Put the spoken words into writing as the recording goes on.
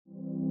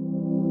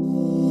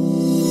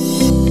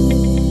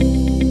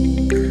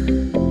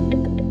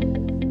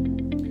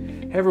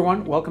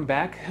everyone, welcome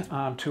back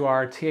to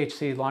our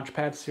THC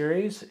Launchpad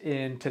series.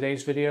 In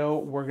today's video,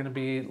 we're going to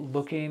be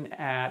looking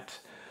at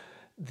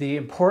the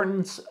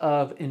importance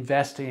of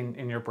investing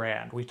in your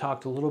brand. We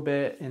talked a little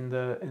bit in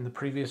the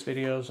previous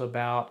videos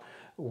about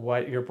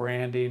what your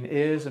branding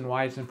is and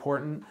why it's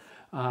important.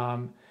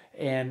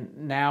 And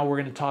now we're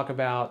going to talk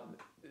about,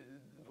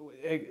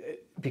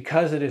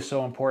 because it is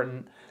so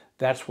important,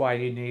 that's why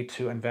you need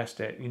to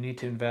invest it. You need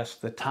to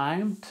invest the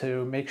time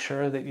to make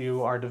sure that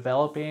you are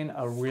developing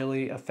a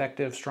really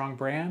effective, strong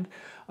brand.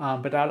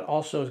 But that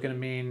also is going to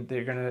mean that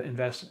you're going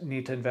to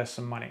need to invest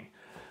some money.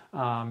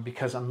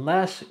 Because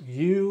unless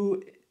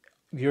you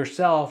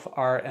yourself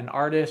are an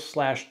artist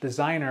slash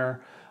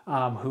designer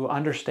who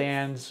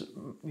understands,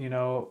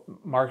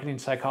 marketing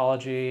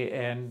psychology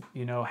and,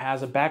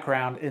 has a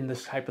background in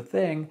this type of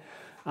thing,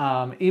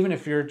 even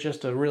if you're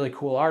just a really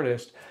cool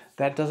artist,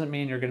 that doesn't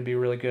mean you're going to be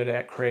really good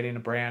at creating a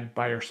brand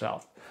by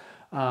yourself.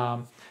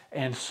 You're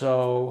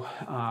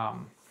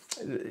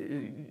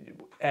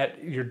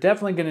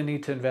definitely going to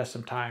need to invest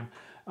some time.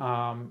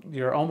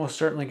 You're almost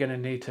certainly going to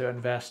need to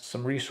invest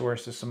some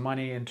resources, some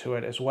money into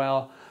it as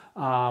well.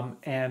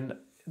 And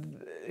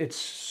it's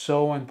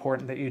so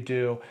important that you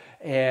do.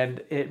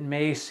 And it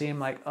may seem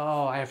like,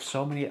 oh, I have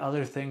so many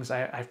other things.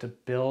 I have to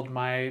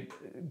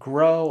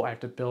grow. I have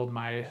to build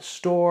my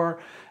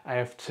store. I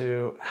have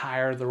to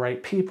hire the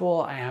right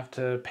people. I have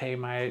to pay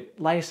my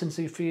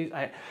licensing fees.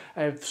 I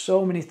have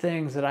so many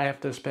things that I have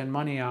to spend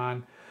money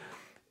on.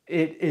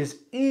 It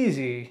is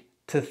easy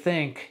to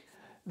think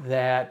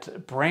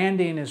that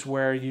branding is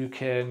where you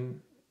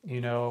can,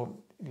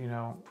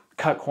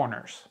 cut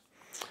corners.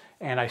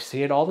 And I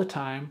see it all the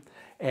time.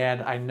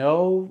 And I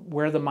know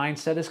where the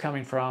mindset is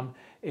coming from.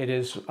 It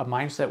is a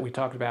mindset we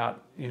talked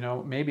about,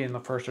 maybe in the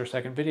first or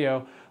second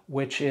video,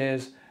 which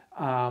is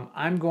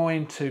I'm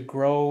going to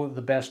grow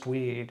the best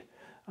weed,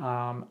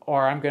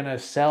 or I'm going to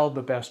sell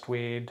the best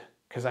weed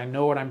because I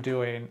know what I'm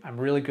doing. I'm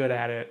really good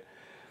at it.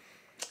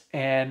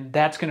 And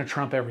that's going to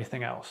trump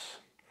everything else.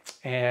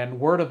 And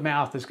word of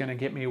mouth is going to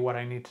get me what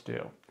I need to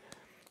do.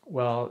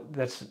 Well,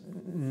 that's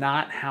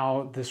not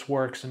how this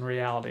works in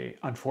reality,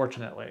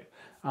 unfortunately.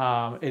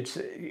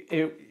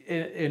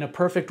 In a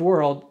perfect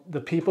world, the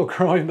people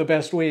growing the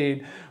best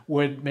weed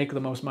would make the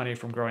most money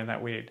from growing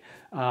that weed.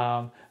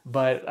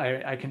 But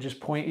I can just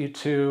point you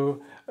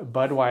to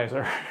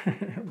Budweiser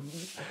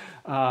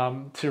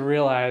to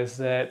realize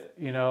that,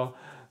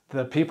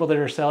 the people that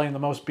are selling the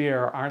most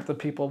beer aren't the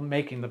people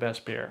making the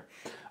best beer.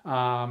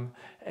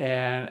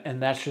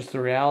 And that's just the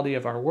reality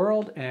of our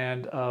world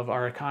and of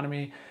our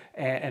economy.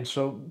 And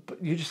so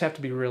you just have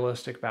to be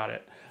realistic about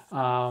it.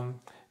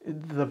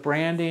 The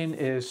branding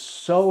is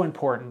so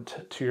important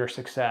to your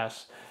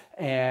success,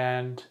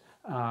 and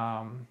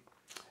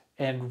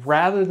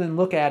rather than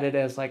look at it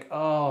as like,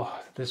 oh,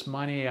 this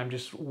money, I'm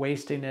just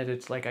wasting it.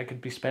 It's like I could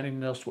be spending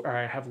this, or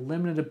I have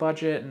limited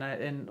budget, and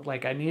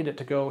I need it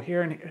to go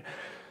here and here.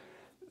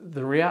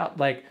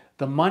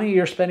 The money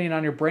you're spending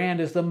on your brand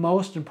is the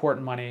most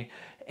important money.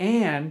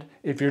 And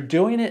if you're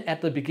doing it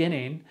at the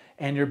beginning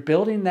and you're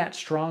building that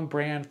strong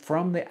brand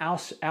from the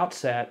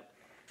outset,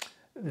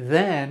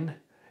 then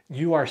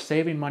you are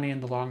saving money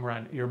in the long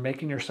run. You're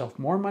making yourself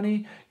more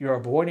money. You're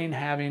avoiding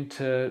having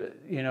to,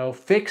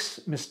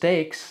 fix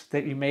mistakes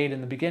that you made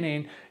in the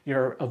beginning.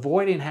 You're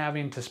avoiding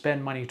having to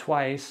spend money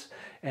twice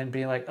and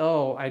being like,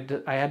 oh,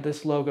 I had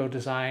this logo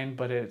designed,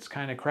 but it's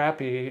kind of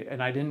crappy,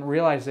 and I didn't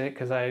realize it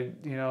because I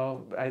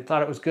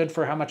thought it was good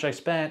for how much I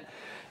spent,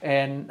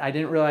 and I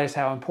didn't realize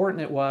how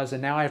important it was,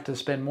 and now I have to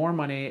spend more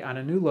money on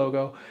a new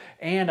logo,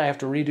 and I have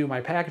to redo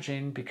my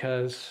packaging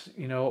because,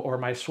 or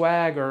my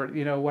swag, or,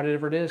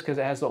 whatever it is, because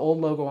it has the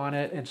old logo on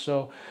it. And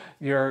so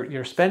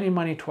you're spending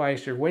money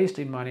twice, you're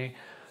wasting money.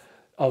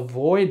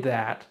 Avoid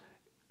that.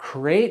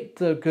 Create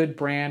the good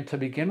brand to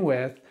begin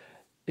with.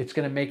 It's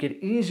going to make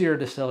it easier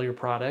to sell your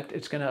product.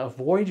 It's going to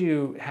avoid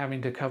you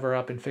having to cover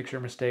up and fix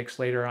your mistakes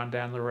later on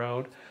down the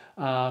road.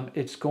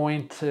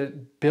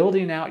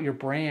 Building out your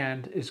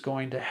brand is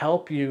going to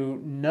help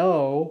you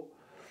know,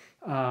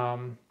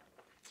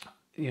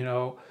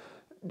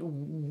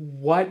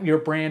 what your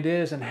brand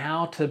is and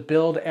how to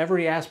build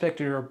every aspect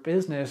of your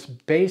business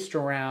based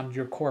around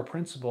your core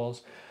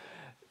principles.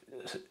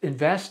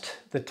 Invest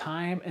the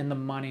time and the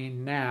money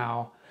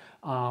now,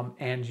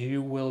 and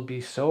you will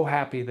be so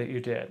happy that you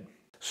did.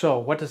 So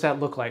what does that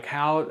look like?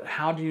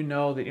 How do you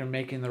know that you're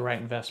making the right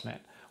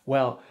investment?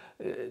 Well,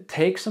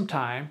 take some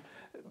time.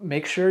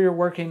 Make sure you're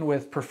working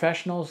with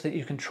professionals that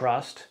you can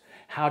trust.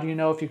 How do you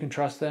know if you can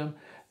trust them?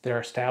 They're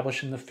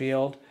established in the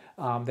field.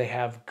 They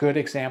have good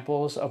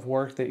examples of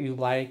work that you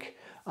like.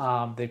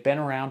 They've been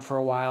around for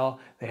a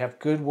while. They have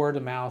good word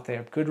of mouth. They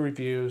have good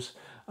reviews.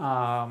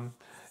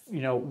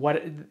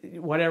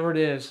 Whatever it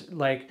is,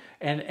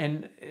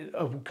 and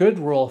a good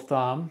rule of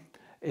thumb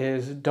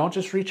is don't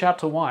just reach out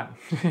to one.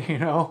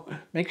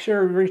 Make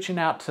sure you're reaching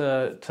out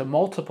to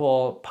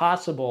multiple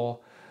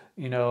possible,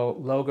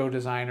 logo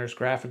designers,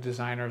 graphic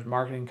designers,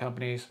 marketing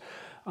companies,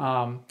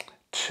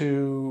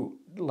 to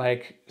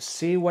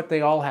see what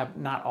they all have,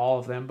 not all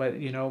of them, but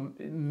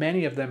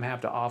many of them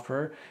have to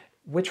offer,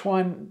 which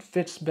one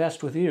fits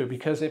best with you,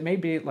 because it may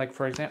be like,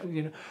 for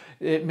example,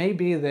 it may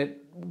be that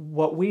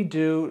what we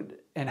do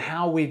and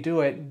how we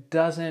do it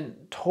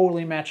doesn't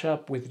totally match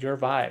up with your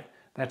vibe.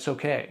 That's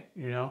okay,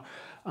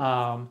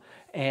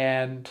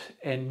 and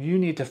you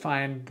need to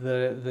find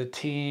the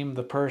team,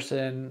 the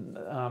person,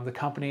 the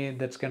company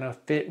that's going to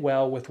fit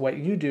well with what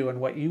you do and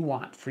what you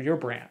want for your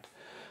brand.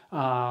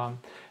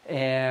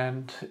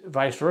 And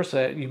vice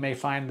versa, you may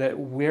find that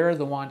we're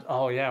the ones,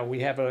 oh yeah, we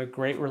have a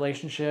great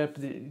relationship.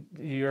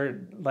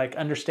 You're like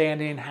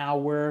understanding how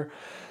we're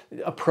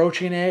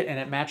approaching it and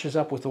it matches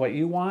up with what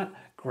you want.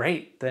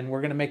 Great, then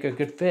we're going to make a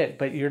good fit.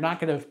 But you're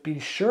not going to be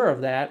sure of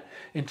that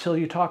until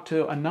you talk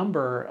to a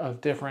number of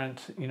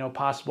different,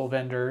 possible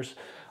vendors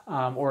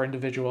or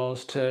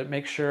individuals to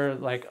make sure,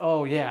 like,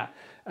 oh yeah,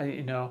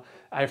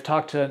 I've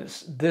talked to,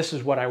 this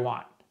is what I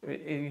want.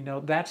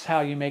 That's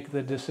how you make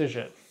the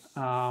decision.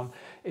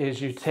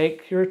 Is you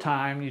take your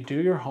time, you do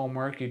your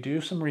homework, you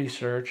do some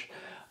research,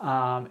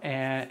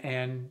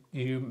 and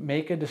you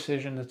make a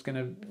decision that's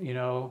going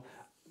to,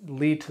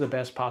 lead to the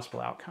best possible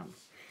outcome.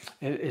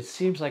 It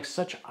seems like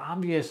such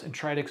obvious and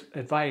tried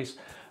advice,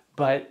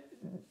 but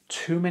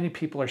too many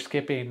people are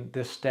skipping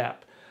this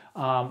step,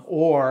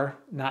 or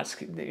not.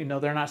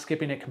 They're not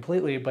skipping it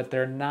completely, but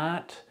they're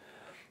not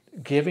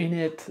giving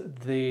it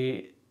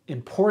the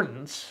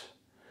importance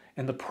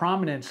and the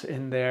prominence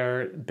in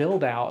their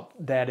build out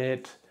that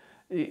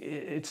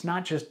it's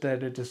not just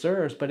that it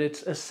deserves, but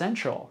it's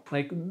essential.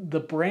 Like the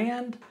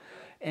brand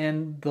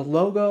and the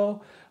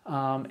logo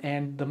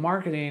and the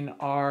marketing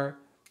are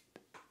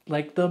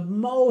like the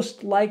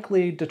most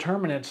likely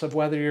determinants of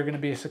whether you're going to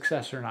be a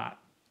success or not,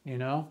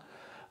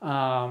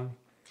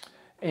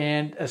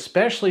 and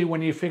especially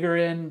when you figure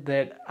in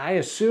that I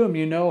assume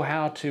you know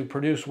how to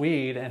produce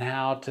weed and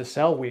how to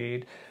sell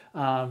weed,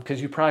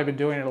 because you've probably been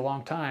doing it a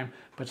long time,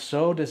 but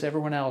so does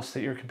everyone else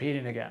that you're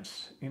competing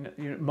against,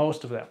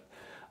 most of them.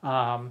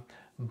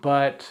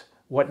 But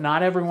what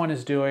not everyone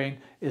is doing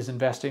is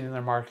investing in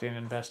their marketing,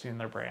 investing in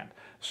their brand.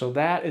 So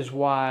that is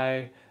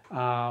why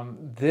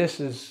this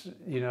is,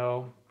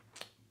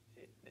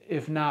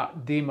 if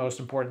not the most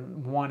important,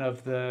 one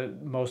of the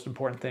most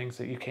important things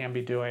that you can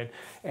be doing.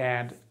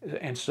 And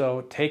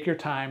so take your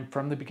time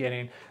from the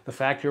beginning. The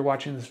fact you're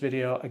watching this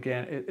video,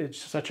 again, it's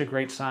such a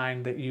great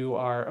sign that you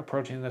are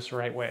approaching this the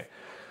right way.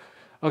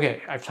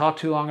 Okay, I've talked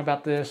too long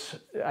about this.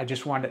 I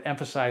just wanted to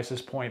emphasize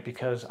this point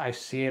because I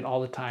see it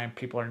all the time.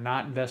 People are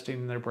not investing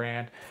in their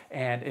brand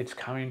and it's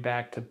coming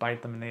back to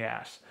bite them in the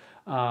ass.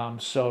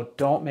 So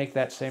don't make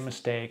that same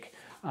mistake.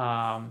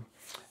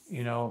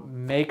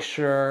 Make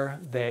sure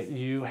that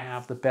you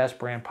have the best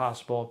brand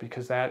possible,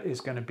 because that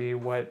is going to be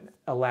what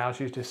allows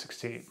you to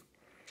succeed.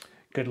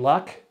 Good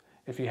luck.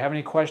 If you have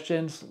any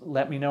questions,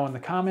 let me know in the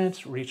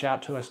comments. Reach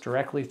out to us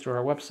directly through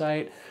our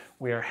website.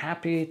 We are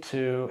happy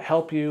to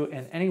help you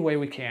in any way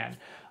we can,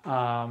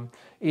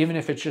 even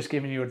if it's just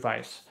giving you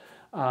advice.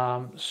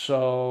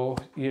 So,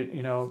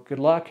 good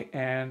luck,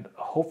 and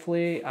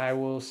hopefully I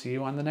will see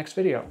you on the next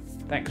video.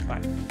 Thanks,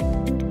 bye.